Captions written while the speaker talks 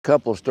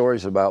Couple of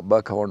stories about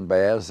buckhorn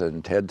bass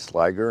and Ted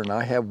Sliger, and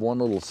I have one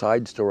little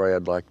side story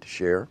I'd like to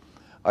share.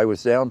 I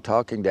was down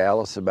talking to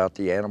Alice about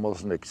the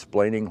animals and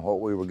explaining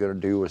what we were going to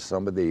do with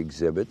some of the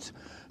exhibits,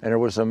 and there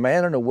was a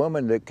man and a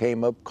woman that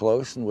came up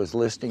close and was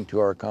listening to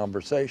our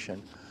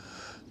conversation.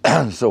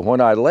 So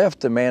when I left,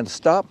 the man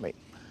stopped me,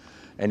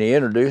 and he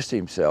introduced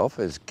himself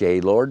as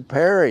Gaylord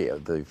Perry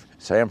of the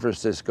San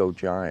Francisco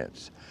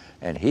Giants.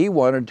 And he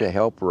wanted to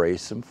help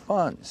raise some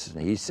funds.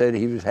 And he said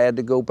he had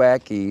to go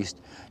back east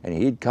and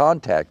he'd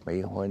contact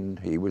me when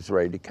he was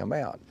ready to come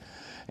out.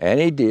 And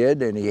he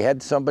did, and he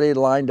had somebody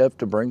lined up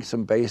to bring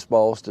some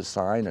baseballs to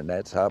sign and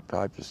that type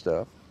of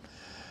stuff.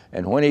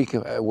 And when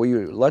we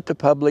let the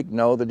public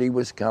know that he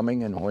was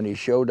coming, and when he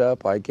showed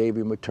up, I gave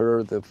him a tour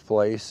of the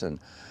place, and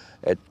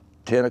at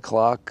 10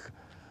 o'clock,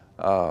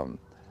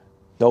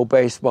 no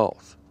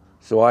baseballs.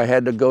 So I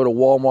had to go to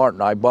Walmart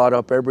and I bought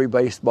up every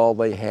baseball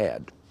they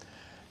had.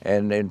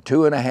 And in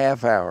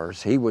 2.5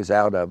 hours, he was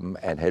out of them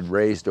and had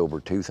raised over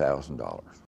 $2,000.